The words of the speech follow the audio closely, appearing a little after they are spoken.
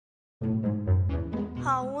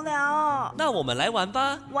好无聊哦。那我们来玩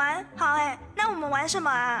吧。玩？好耶，那我们玩什么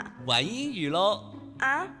啊？玩英语咯。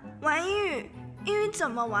啊？玩英语？英语怎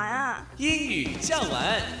么玩啊？英语酱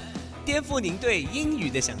玩，颠覆您对英语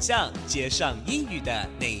的想象，接上英语的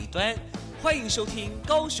那一端。欢迎收听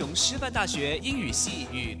高雄师范大学英语系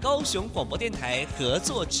与高雄广播电台合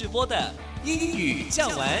作制播的英语酱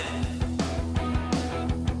玩。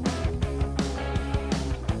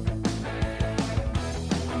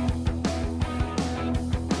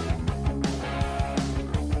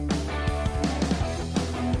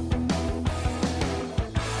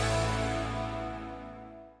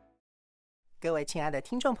各位亲爱的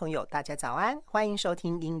听众朋友，大家早安，欢迎收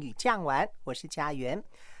听英语酱玩，我是嘉媛。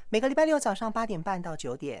每个礼拜六早上8点半到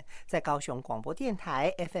9点，在高雄广播电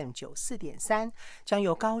台 FM94.3，将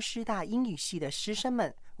由高师大英语系的师生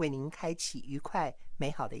们为您开启愉快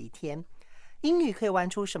美好的一天。英语可以玩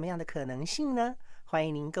出什么样的可能性呢？欢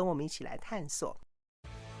迎您跟我们一起来探索。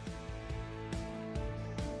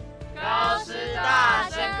高师大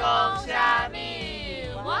深攻虾米，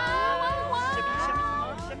哇！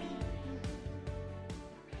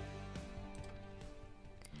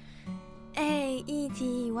议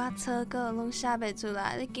题我测过拢写袂出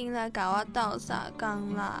来，你竟然甲我斗相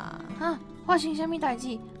共啦！哈，发生啥物代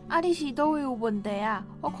志？啊，你是倒位有问题啊？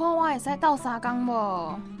我看我会使斗相共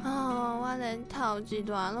无？我连头一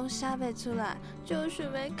段拢写袂出来，就是要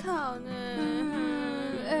考呢。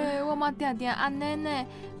我嘛定定安尼呢，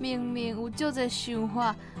明明有足侪想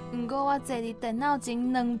法，不过我坐伫电脑前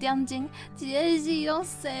2点钟，一个字拢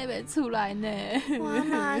写袂出来呢。我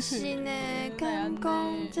嘛是呢，敢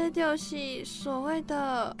讲这就是所谓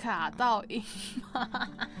的卡到音嘛？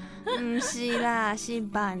不是啦，是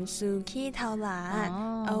万事起头难。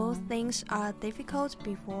All things are difficult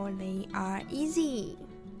before they are easy。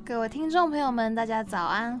各位听众朋友们，大家早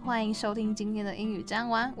安，欢迎收听今天的英语讲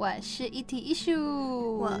完，我是一题一秀，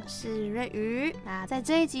我是瑞宇。那在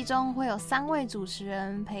这一集中会有3位主持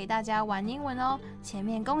人陪大家玩英文哦。前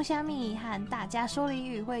面公虾米和大家说俚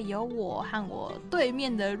语会由我和我对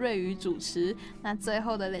面的瑞宇主持，那最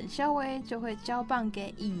后的冷笑威就会交棒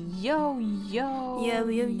给呦，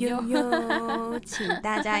请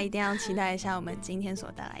大家一定要期待一下我们今天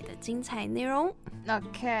所带来的精彩内容。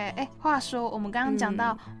OK， 话说我们刚刚讲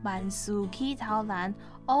到万事起头难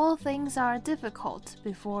 ，All things are difficult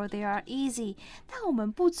before they are easy， 但我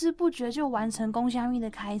们不知不觉就完成公虾米的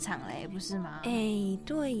开场嘞，不是吗？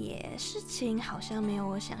对耶，事情好像没有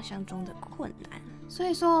我想象中的困难。所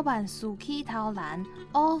以说万事起头难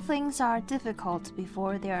 ，All things are difficult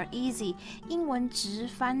before they are easy。英文直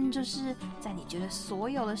翻就是在你觉得所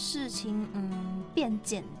有的事情变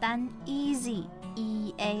简单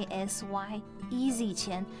 ，easy。easy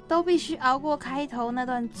前都必须熬过开头那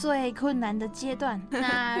段最困难的阶段。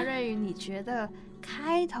那瑞宇，你觉得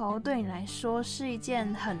开头对你来说是一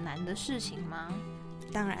件很难的事情吗？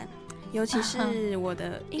当然，尤其是我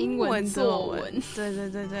的英文作文。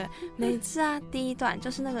对，每次第一段就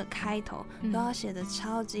是那个开头都要写的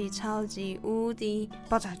超级无敌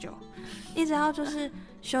爆炸久，一直要就是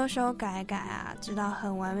修改直到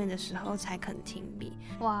很完美的时候才肯停笔。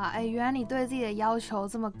哇，原来你对自己的要求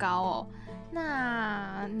这么高哦。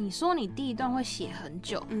那你说你第一段会写很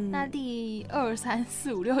久，那第2、3、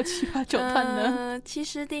4、5、6、7、8、9段呢？其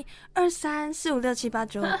实第2、3、4、5、6、7、8、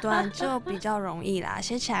9段就比较容易啦，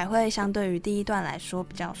写起来会相对于第一段来说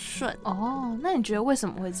比较顺。那你觉得为什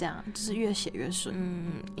么会这样？就是越写越顺？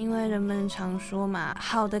因为人们常说嘛，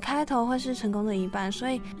好的开头会是成功的一半，所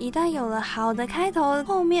以一旦有了好的开头，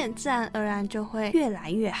后面自然而然就会越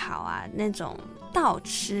来越好啊，那种倒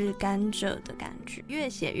吃甘蔗的感觉，越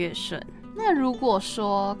写越顺。那如果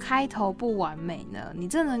说开头不完美呢？你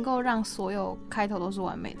真的能够让所有开头都是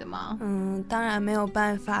完美的吗？当然没有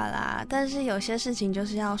办法啦，但是有些事情就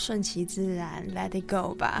是要顺其自然 ，let it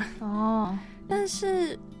go 吧。但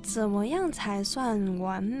是怎么样才算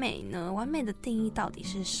完美呢？完美的定义到底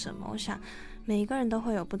是什么？我想每个人都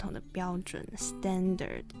会有不同的标准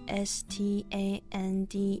 ，standard S-T-A-N-D-A-R-D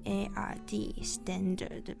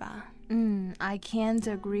standard 对吧？I can't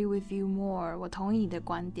agree with you more。我同意你的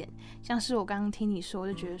观点。像是我刚刚听你说，我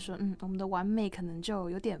就觉得说，我们的完美可能就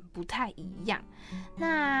有点不太一样。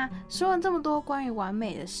那说了这么多关于完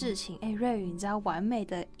美的事情，瑞宇，你知道完美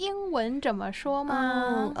的英文怎么说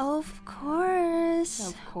吗？Of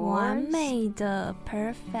course， 完美的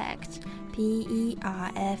perfect，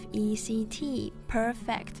 P-E-R-F-E-C-T，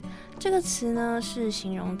 perfect。这个词呢是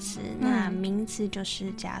形容词，那名词就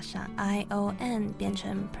是加上 I-O-N 变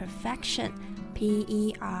成 perfection，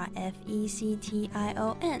 P-E-R-F-E-C-T-I-O-N，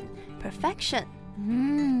 perfection。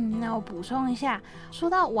那我补充一下，说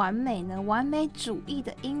到完美呢，完美主义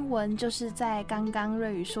的英文就是在刚刚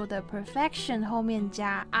瑞宇说的 perfection 后面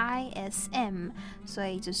加 ism， 所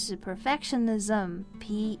以就是 perfectionism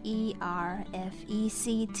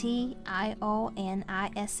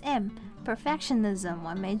perfectionism perfectionism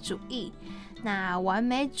完美主义。那完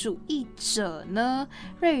美主义者呢？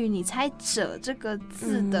瑞宇，你猜“者”这个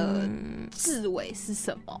字的字尾是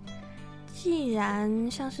什么？既然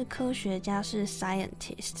像是科学家是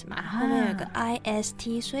scientist 嘛，后面有个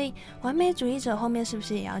ist， 所以完美主义者后面是不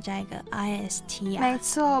是也要加一个 ist 啊？没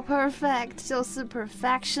错 ，perfect 就是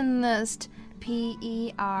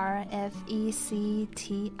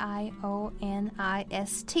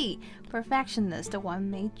perfectionist。perfectionist perfectionist 完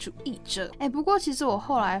美主义者。不过其实我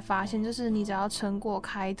后来发现，就是你只要撑过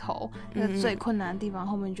开头，那个最困难的地方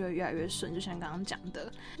后面就会越来越顺，就像刚刚讲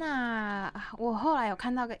的。那我后来有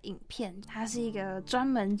看到个影片，他是一个专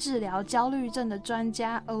門治療焦慮症的專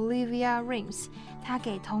家 Olivia Rimes， 他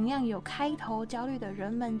給同樣有開頭焦慮的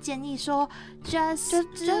人們建議說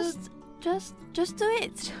Just do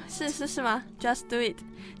it 是吗 ？Just do it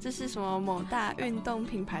这是什么某大运动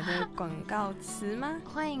品牌的广告词吗？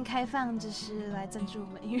欢迎开放，就是来赞助我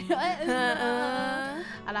们。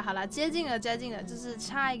好了，接近了，就是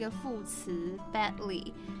差一个副词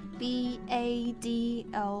badly badly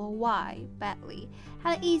badly，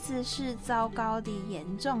 它的意思是糟糕的、严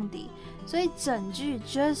重的，所以整句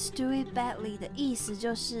Just do it badly 的意思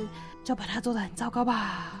就是就把它做得很糟糕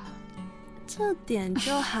吧。这点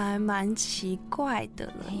就还蛮奇怪的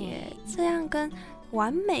了耶，这样跟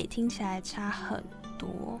完美听起来差很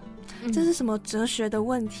多。这是什么哲学的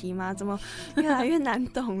问题吗？怎么越来越难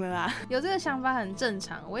懂了啦？有这个想法很正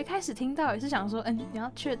常。我一开始听到也是想说，你要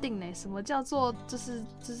确定呢，什么叫做就是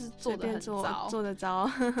做得很糟，做得糟。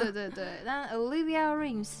对。但 Olivia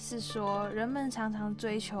Rimes 是说，人们常常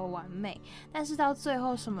追求完美，但是到最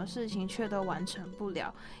后什么事情却都完成不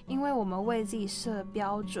了，因为我们为自己设的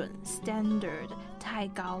标准 standard 太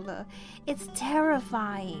高了。It's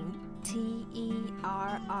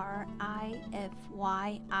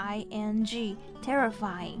terrifying。terrifying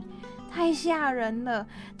terrifying 太吓人了，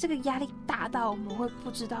这个压力大到我们会不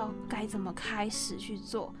知道该怎么开始去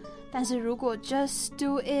做。但是如果 just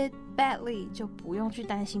do it badly， 就不用去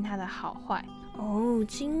担心它的好坏。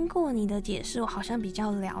经过你的解释，我好像比较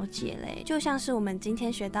了解嘞。就像是我们今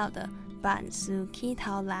天学到的萬事起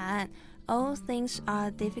頭難 All things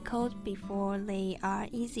are difficult before they are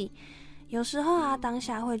easy。有时候啊，当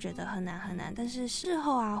下会觉得很难，但是事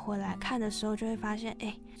后啊回来看的时候，就会发现，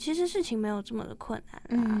其实事情没有这么的困难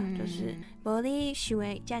啦，就是没你想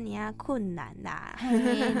的这么困难啦。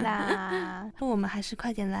那我们还是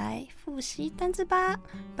快点来复习单字吧。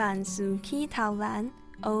萬事起頭難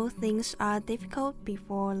All things are difficult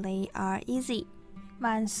before they are easy。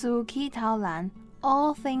萬事起頭難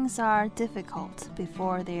All things are difficult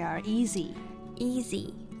before they are easy。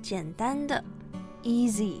 Easy 简单的。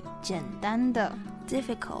Easy 简单的。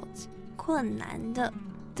 Difficult 困难的。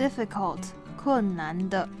Difficult 困难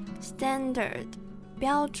的。Standard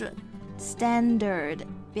标准。Standard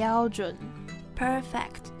标准。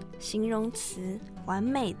Perfect 形容词完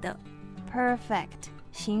美的。Perfect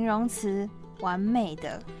形容词完美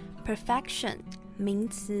的。Perfection 名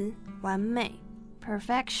词完美。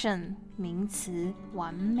Perfection 名词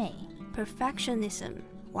完美。Perfectionism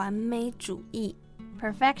完美主义。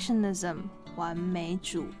Perfectionism 完美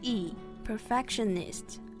主义。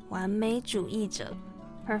 Perfectionist 完美主义者。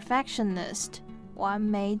 Perfectionist 完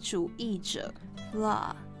美主义者。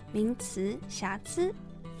 Flaw 名词瑕疵。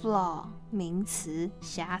 Flaw 名词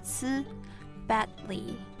瑕疵。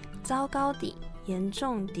 Badly 糟糕的严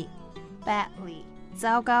重的。 Badly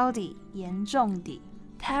糟糕的严重的。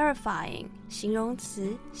 Terrifying 形容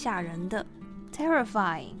词吓人的。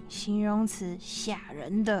 Terrifying 形容词吓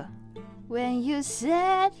人的。When you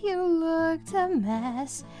said you looked a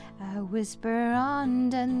mess, I whisper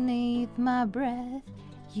underneath my breath.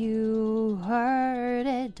 You heard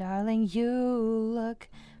it, darling, you look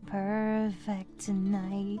perfect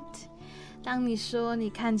tonight. 当你说你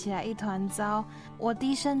看起来一团糟，我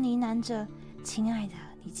低声呢喃着，亲爱的，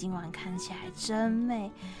你今晚看起来真美。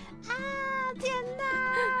天哪，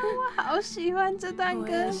我好喜欢这段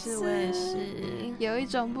歌词。我也是。有一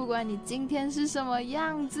种不管你今天是什么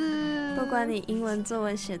样子，不管你英文作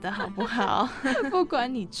文写得好不好，不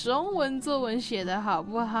管你中文作文写得好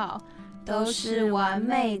不好，都是完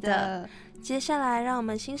美的。接下来让我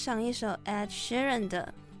们欣赏一首 Ed Sheeran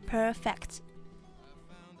的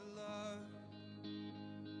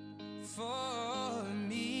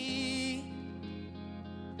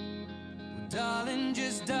Perfect。Darling,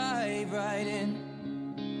 just dive right in.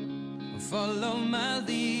 Follow my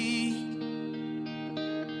lead.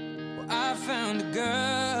 found a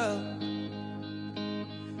girl,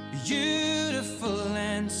 beautiful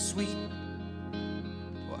and sweet.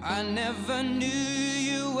 Well, I never knew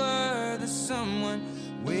you were the someone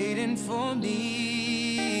waiting for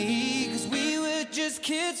me. 'Cause we were just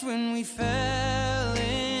kids when we fell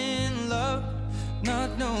in love,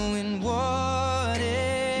 not knowing what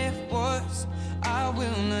it was. I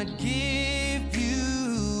will not give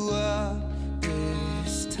you up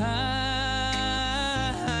this time,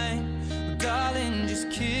 darling, just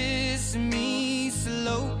kiss me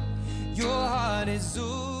slow. Your heart is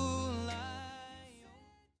all I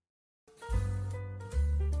own.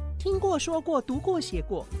 听过说过读过写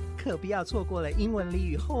过，可不要错过了英文俚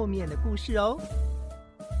语后面的故事哦。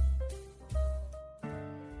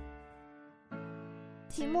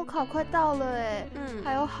期末考快到了哎，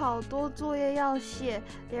还有好多作业要写。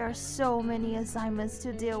There are so many assignments to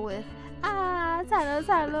deal with. 啊，惨了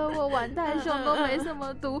惨了，我玩太凶都没什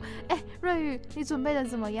么读。哎，瑞宇，你准备的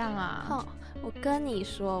怎么样啊？我跟你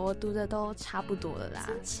说，我读的都差不多了啦。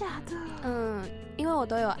真假的？因为我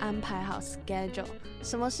都有安排好 schedule，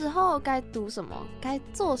 什么时候该读什么，该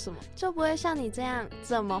做什么，就不会像你这样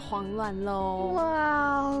这么慌乱咯。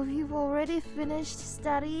Wow, you've already finished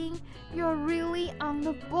studying. You're really on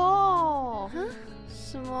the ball.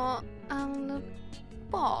 什么 on the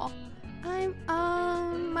ball? I'm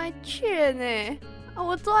on my chair 呢。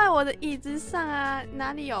我坐在我的椅子上啊，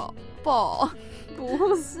哪里有 ball？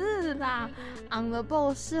 不是啦 ，on the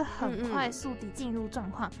ball 是很快速地进入状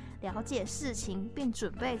况，了解事情并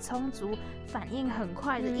准备充足，反应很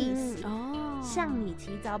快的意思。像你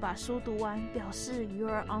提早把书读完，表示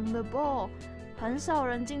you're on the ball。很少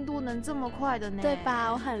人进度能这么快的呢，对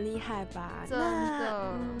吧？我很厉害吧？真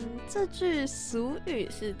的。这句俗语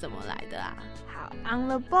是怎么来的啊？好 ，on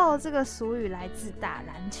the ball 这个俗语来自打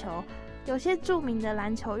篮球。有些著名的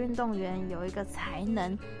篮球运动员有一个才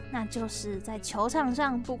能，那就是在球场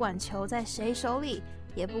上，不管球在谁手里，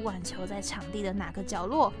也不管球在场地的哪个角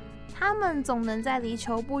落，他们总能在离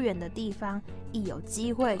球不远的地方，一有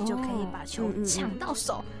机会就可以把球抢到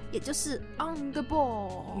手，也就是 on the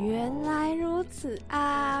ball。原来如此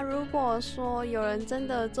啊！如果说有人真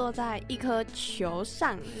的坐在一颗球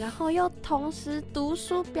上，然后又同时读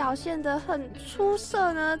书表现得很出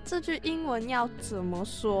色呢，这句英文要怎么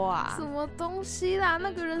说啊？什么东西啦？那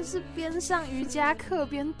个人是边上瑜伽课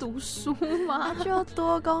边读书吗？就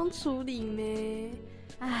多工处理咩。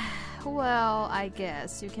Well, I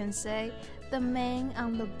guess you can say the man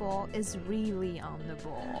on the ball is really on the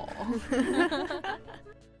ball.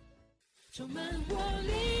 充满活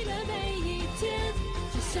力的每一天，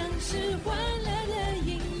就像是欢乐的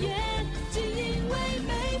音乐，只因为每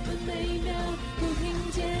分每秒不听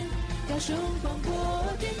见。高雄广播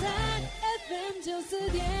电台 FM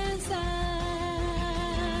 94.3。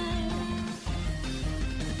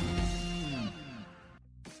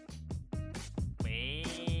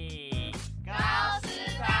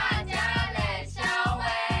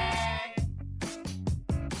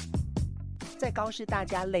在高师大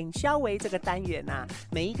家冷消维这个单元啊，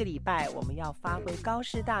每一个礼拜我们要发挥高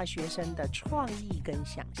师大学生的创意跟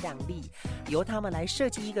想象力，由他们来设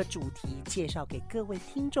计一个主题，介绍给各位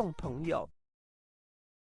听众朋友。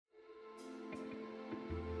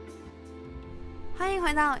欢迎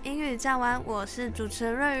回到英语酱玩，我是主持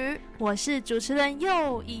人瑞宇，我是主持人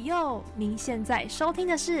佑以佑。您现在收听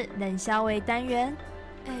的是冷消维单元。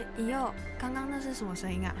以佑，刚刚那是什么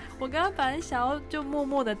声音啊？我刚刚本来想要就默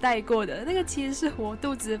默的带过的，那个其实是我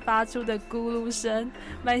肚子发出的咕噜声。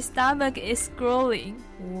My stomach is growling。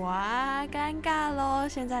哇，尴尬咯！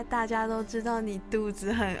现在大家都知道你肚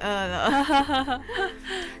子很饿了。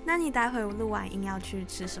那你待会录完音要去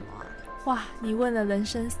吃什么啊？哇，你问了人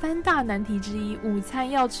生3大难题之一，午餐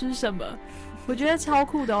要吃什么？我觉得超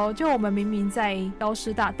酷的哦！就我们明明在高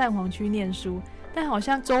师大蛋黄区念书，但好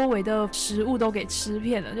像周围的食物都给吃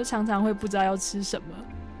遍了，就常常会不知道要吃什么。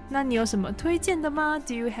那你有什么推荐的吗？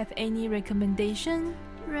 Do you have any recommendation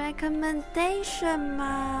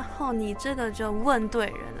吗？你这个就问对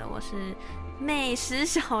人了，我是美食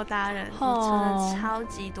小达人，我存了超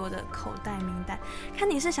级多的口袋名单。看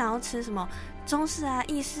你是想要吃什么，中式啊、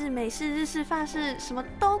意式、美式、日式、法式，什么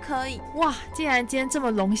都可以。哇，既然今天这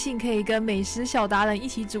么荣幸可以跟美食小达人一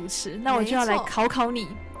起主持，那我就要来考考你。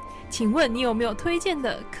请问你有没有推荐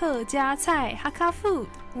的客家菜 Hakka Food？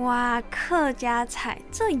 哇，客家菜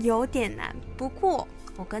这有点难，不过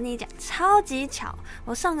我跟你讲，超级巧，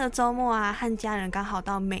我上个周末啊和家人刚好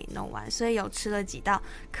到美浓玩，所以有吃了几道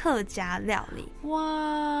客家料理。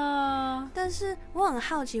哇！但是我很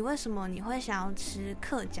好奇，为什么你会想要吃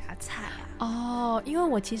客家菜啊？因为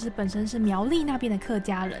我其实本身是苗栗那边的客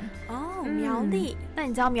家人。苗栗。那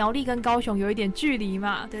你知道苗栗跟高雄有一点距离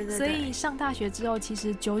嘛？对对对。所以上大学之后，其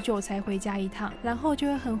实久久才回家一趟，然后就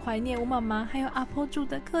会很怀念我妈妈还有阿婆煮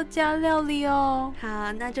的客家料理哦。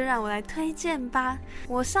好，那就让我来推荐吧。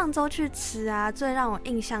我上周去吃啊，最让我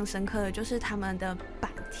印象深刻的就是他们的板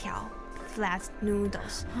条。Flat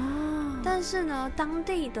noodles，但是呢，当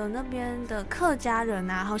地的那边的客家人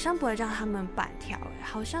啊，好像不会叫他们板条，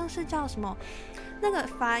好像是叫什么，那个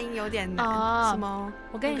发音有点难，什么？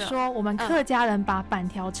我跟你说，我们客家人把板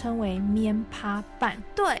条称为面趴板，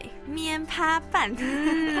对，面趴板，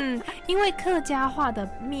因为客家话的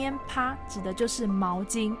面趴指的就是毛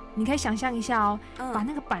巾，你可以想象一下哦，把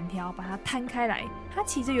那个板条把它摊开来，它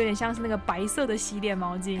其实有点像是那个白色的洗脸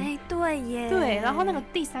毛巾，哎，对耶，对，然后那个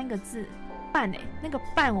第三个字。拌那个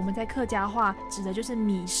拌我们在客家话指的就是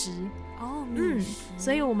米食哦，米食，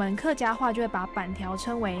所以我们客家话就会把板条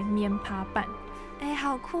称为面趴拌。哎，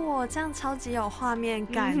好酷哦，这样超级有画面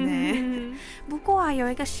感呢。不过啊，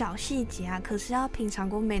有一个小细节啊，可是要品尝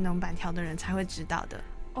过美浓板条的人才会知道的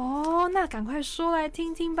哦。那赶快说来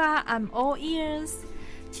听听吧 ，I'm all ears。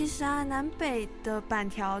其实啊，南北的板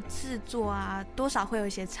条制作啊，多少会有一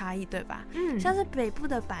些差异，对吧？像是北部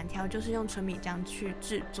的板条就是用纯米浆去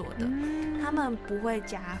制作的，他们不会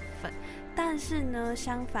加粉。但是呢，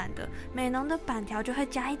相反的，美浓的板条就会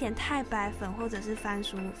加一点太白粉或者是番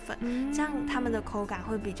薯粉，这样他们的口感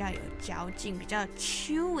会比较有嚼劲，比较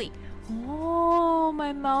chewy。Oh,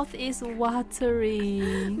 my mouth is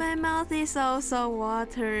watering. My mouth is also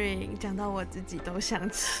watering. 讲到我自己都想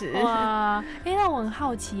吃。哇，那我很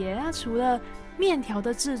好奇耶，那除了面条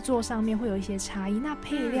的制作上面会有一些差异，那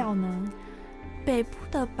配料呢？北部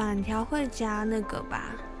的板条会加那个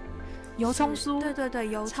吧，油葱酥。对对对，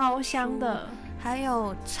油葱酥超香的。还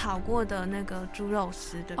有炒过的那个猪肉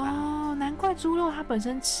丝，对吧？哦，难怪猪肉它本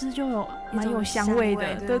身吃就有蛮有香味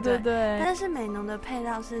的，对对对。但是美浓的配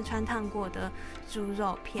料是穿烫过的猪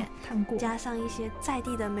肉片，烫过，加上一些在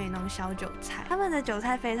地的美浓小韭菜，他们的韭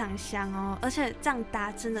菜非常香哦，而且这样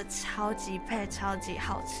搭真的超级配，超级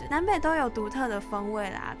好吃。南北都有独特的风味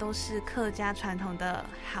啦，都是客家传统的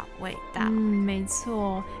好味道。没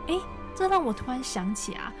错。这让我突然想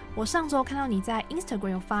起啊，我上周看到你在 Instagram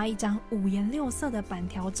有发一张5颜6色的板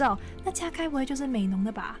条照，那家该不会就是美浓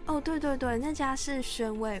的吧？哦，对对对，那家是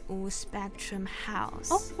宣味屋 Spectrum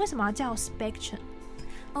House。哦，为什么要叫 Spectrum？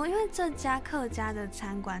 哦，因为这家客家的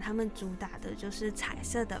餐馆，他们主打的就是彩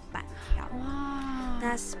色的板条。哇，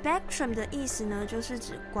那 Spectrum 的意思呢，就是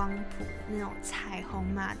指光谱那种彩虹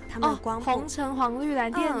嘛，他们的光谱红橙黄绿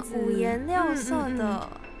蓝靛紫，5颜6色的。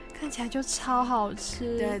看起来就超好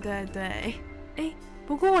吃。对对对。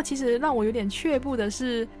不过其实让我有点却步的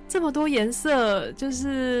是，这么多颜色，就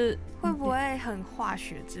是会不会很化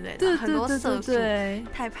学之类的？对，很多色素，对，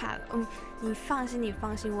太怕了。你放心，你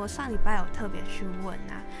放心。我上礼拜有特别去问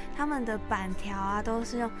啊，他们的板条啊都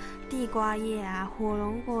是用地瓜叶啊、火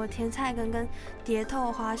龙果、甜菜根跟蝶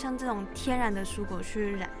豆花，像这种天然的蔬果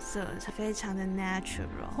去染色，非常的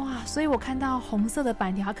natural。哇，所以我看到红色的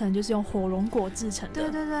板条，它可能就是用火龙果制成的。对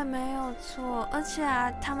对对，没有错。而且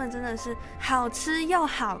啊，他们真的是好吃又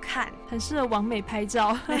好看，很适合网美拍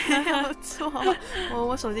照。没有错，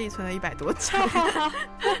我手机里存了100多张。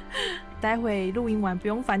待会录音完不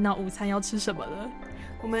用烦恼午餐要吃什么了，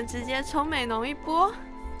我们直接冲美浓一波。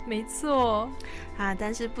没错啊，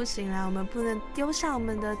但是不行啦，我们不能丢下我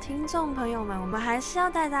们的听众朋友们，我们还是要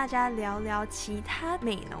带大家聊聊其他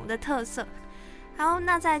美浓的特色。好，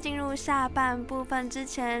那在进入下半部分之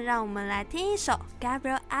前，让我们来听一首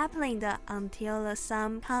Gabriel Aplin 的 Until the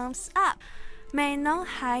Sun Comes Up。 美浓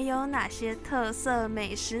还有哪些特色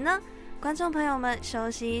美食呢？观众朋友们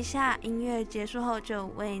休息一下，音乐结束后就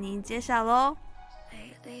为您揭晓咯。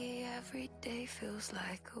 Lately every day feels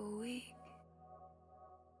like a week,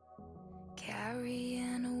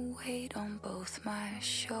 carrying a weight on both my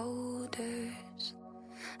shoulders,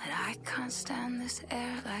 and I can't stand this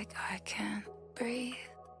air like I can't breathe.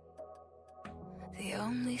 The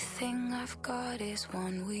only thing I've got is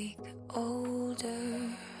 1 week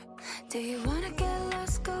older. Do you wanna get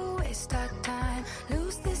lost, go waste our time,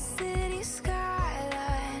 lose this city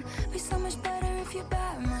skyline? Be so much better if you're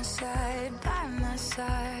by my side, by my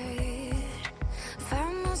side.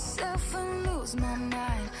 Find myself and lose my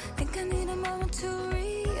mind, think I need a moment to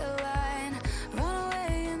realign. Run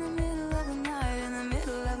away in the middle of the night, in the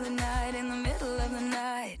middle of the night, in the middle of the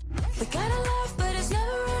night. We gotta love, but it's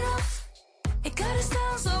never enough. It got us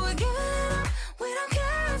down, so we're giving it up. We don't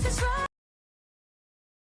care if it's right.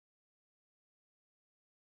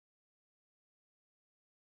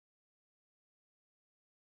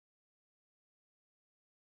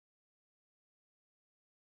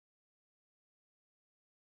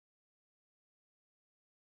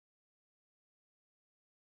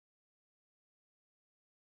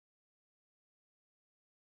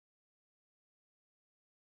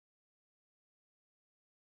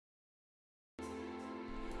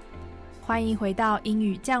 欢迎回到英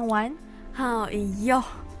语酱玩。哎呦，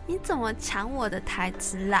你怎么抢我的台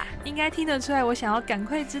词啦？应该听得出来，我想要赶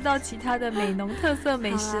快知道其他的美浓特色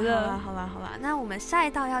美食了。好啦，那我们下一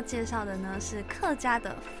道要介绍的呢是客家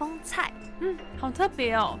的风菜。好特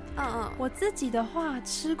别哦。我自己的话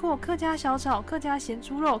吃过客家小炒、客家咸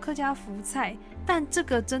猪肉、客家福菜，但这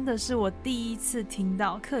个真的是我第一次听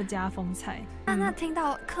到客家风菜。那听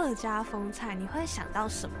到客家风菜，你会想到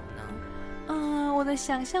什么呢？我的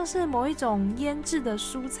想象是某一种腌制的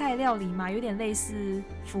蔬菜料理嘛，有点类似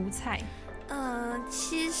福菜。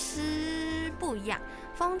其实不一样。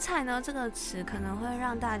风菜呢这个词可能会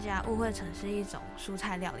让大家误会成是一种蔬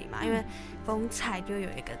菜料理嘛，因为风菜就有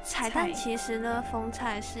一个菜，但其实呢风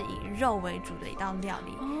菜是以肉为主的一道料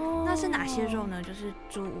理。那是哪些肉呢？就是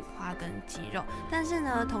猪五花跟鸡肉，但是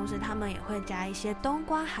呢同时他们也会加一些冬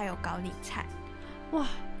瓜还有高丽菜。哇，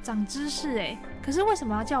长知识耶！可是为什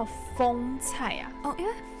么要叫风菜啊？因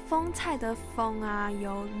为风菜的风啊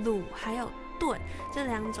有卤还有炖这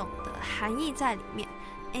两种的含义在里面。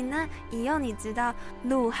那以后你知道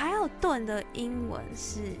卤还有炖的英文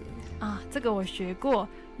是这个我学过。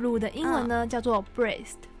卤的英文呢叫做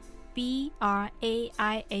braised， B-R-A-I-S-E-D。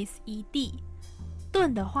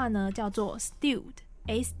 炖的话呢叫做 stewed，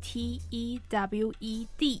 S-T-E-W-E-D，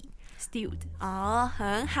 stewed。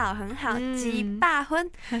 很好几百分。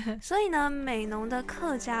所以呢美浓的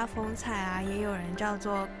客家风菜啊也有人叫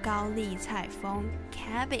做高丽菜风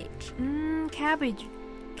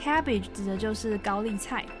cabbage。cabbage 指的就是高丽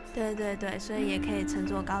菜。对，所以也可以称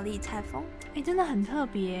作高丽菜风。真的很特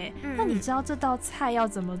别。那你知道这道菜要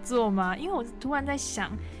怎么做吗？因为我突然在想，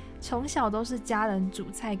从小都是家人煮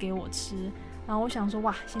菜给我吃，然后我想说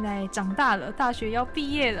哇，现在长大了，大学要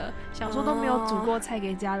毕业了，想说都没有煮过菜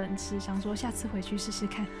给家人吃，想说下次回去试试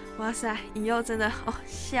看。哇塞，以后真的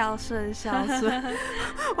孝顺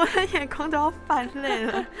我的眼眶都要泛泪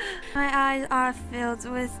了。My eyes are filled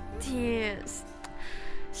with tears。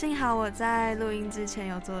幸好我在录音之前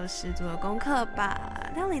有做了十足的功课，把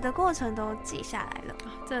料理的过程都记下来了。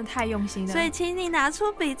真的太用心了。所以请你拿出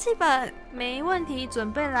笔记本。没问题，准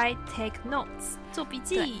备来 take notes， 做笔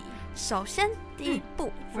记。首先第一步，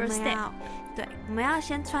我们要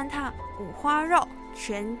先汆烫五花肉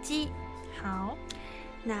全鸡。好，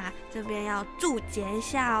那这边要注解一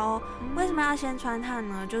下哦。为什么要先汆烫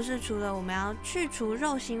呢？就是除了我们要去除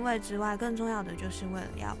肉腥味之外，更重要的就是为了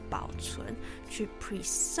要保存，去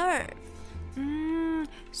preserve。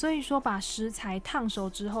所以说把食材烫熟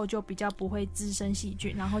之后就比较不会滋生细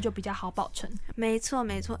菌，然后就比较好保存。没错，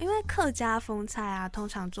因为客家风菜啊通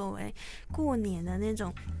常作为过年的那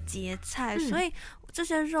种节菜，所以这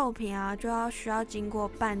些肉品啊就需要经过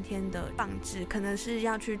半天的放置，可能是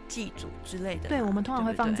要去祭祖之类的。对，我们通常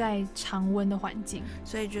会放在常温的环境，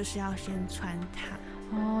所以就是要先汆烫。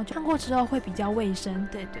烫过之后会比较卫生。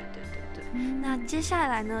对。那接下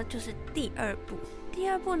来呢就是第二步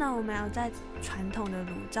呢，我们要在传统的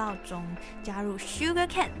炉灶中加入 sugar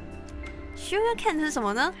cane。sugar cane 是什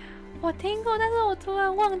么呢？我听过，但是我突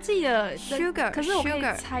然忘记了。sugar， 可是我可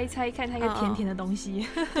以猜看，它一个甜甜的东西。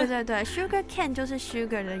对，sugar cane 就是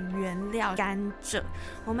sugar 的原料甘蔗。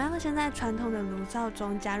我们要先在传统的炉灶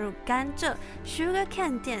中加入甘蔗 sugar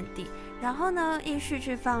cane 垫底，然后呢依序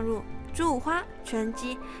去放入猪五花、全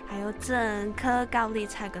鸡，还有整颗高丽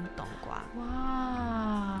菜跟冬瓜。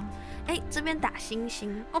哇！这边打星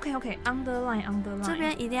星。OK，underline。这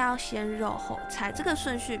边一定要先肉后菜，这个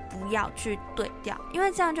顺序不要去对调，因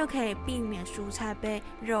为这样就可以避免蔬菜被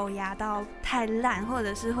肉压到太烂，或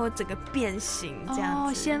者是整个变形这样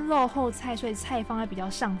子。先肉后菜，所以菜放在比较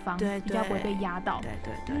上方，对，比较不会被压到。对。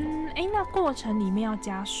那过程里面要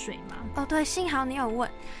加水吗？对，幸好你有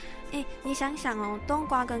问。你想想哦，冬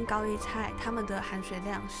瓜跟高丽菜它们的含水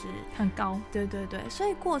量是很高。对，所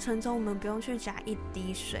以过程中我们不用去加一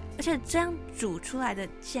滴水，而且这样煮出来的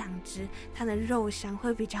酱汁，它的肉香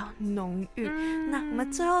会比较浓郁。那我们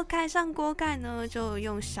最后盖上锅盖呢，就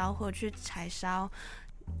用小火去柴烧，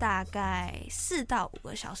大概4到5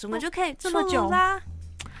个小时，我们就可以这么久啦。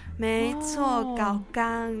没错，搞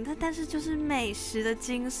刚，但是就是美食的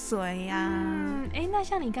精髓呀。那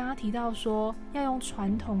像你刚刚提到说要用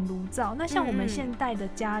传统炉灶，那像我们现代的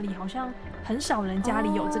家里好像很少人家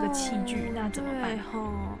里有这个器具，那怎么办？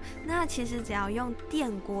那其实只要用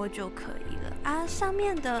电锅就可以了啊。上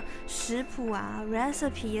面的食谱啊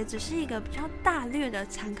recipe 也只是一个比较大略的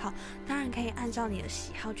参考，当然可以按照你的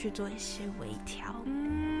喜好去做一些微调。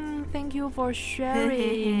Thank you for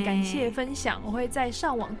sharing， 感谢分享，我会再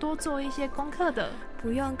上网多做一些功课的。不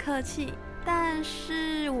用客气。但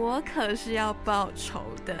是我可是要报仇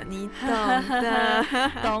的，你懂的。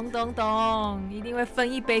懂，一定会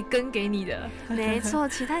分一杯羹给你的。没错，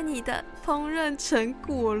期待你的烹饪成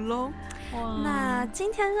果咯。那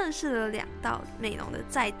今天认识了2道美浓的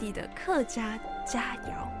在地的客家佳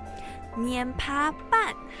肴，年扒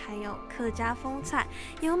饭，还有客家风菜，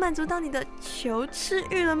有满足到你的求吃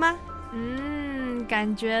欲了吗？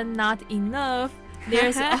感觉 not enough.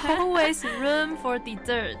 There's always room for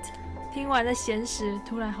dessert. 听完了咸食，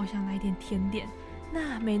突然好想来点甜点。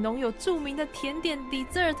那美浓有著名的甜点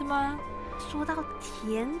dessert 吗？说到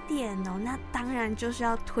甜点哦，那当然就是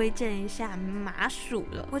要推荐一下麻薯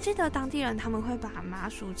了。我记得当地人他们会把麻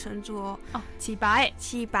薯称作糍粑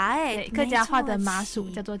粑，客家话的麻薯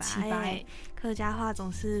叫做糍粑。客家话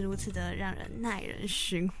总是如此的让人耐人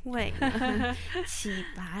寻味。糍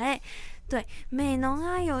粑，对，美浓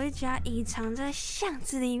啊有一家隐藏在巷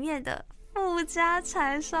子里面的富家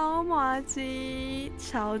柴烧麻糬，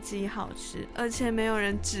超级好吃，而且没有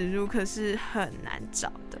人指入，可是很难找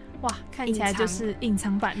的。哇，看起来就是隐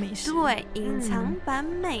藏版美食。对，隐藏版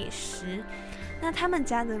美食。那他们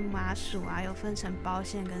家的麻薯啊，有分成包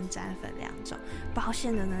馅跟沾粉2种。包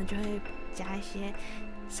馅的呢，就会加一些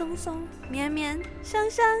松松、绵绵、香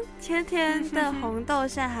香、甜甜的红豆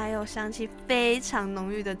馅，还有香气非常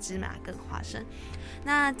浓郁的芝麻跟花生。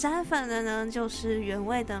那沾粉的呢，就是原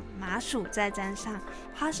味的麻薯，再沾上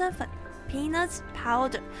花生粉 （peanut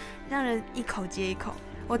powder）， 让人一口接一口。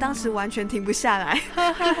我当时完全停不下来，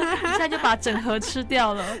一下就把整盒吃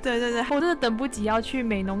掉了。对，我真的等不及要去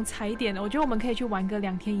美浓踩点了。我觉得我们可以去玩个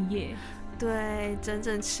2天1夜。对，整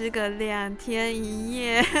整吃个2天1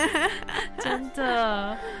夜，真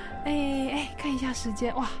的。看一下时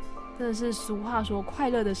间，哇，真的是俗话说，快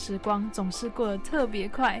乐的时光总是过得特别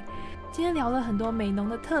快。今天聊了很多美浓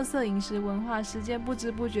的特色饮食文化，时间不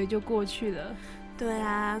知不觉就过去了。对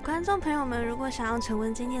啊，观众朋友们，如果想要重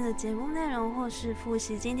温今天的节目内容，或是复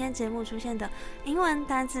习今天节目出现的英文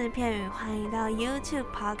单字片语，欢迎到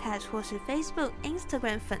YouTube、Podcast 或是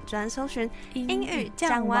Facebook、Instagram 粉专搜寻英语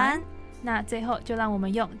讲完。那最后就让我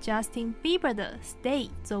们用 Justin Bieber 的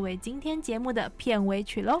Stay 作为今天节目的片尾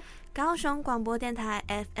曲咯。高雄广播电台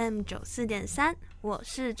FM94.3， 我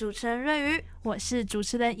是主持人瑞瑜，我是主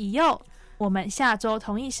持人以佑，我们下周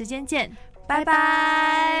同一时间见，拜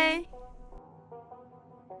拜。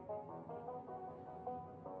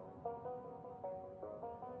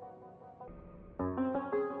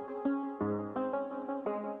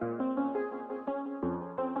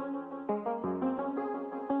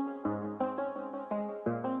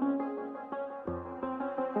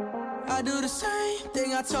I do the same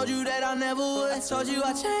thing I told you that I never would. I told you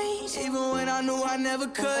I changed, even when I knew I never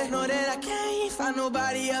could. Know that I can't find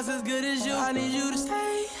nobody else as good as you. I need you to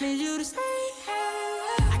stay, need you to stay.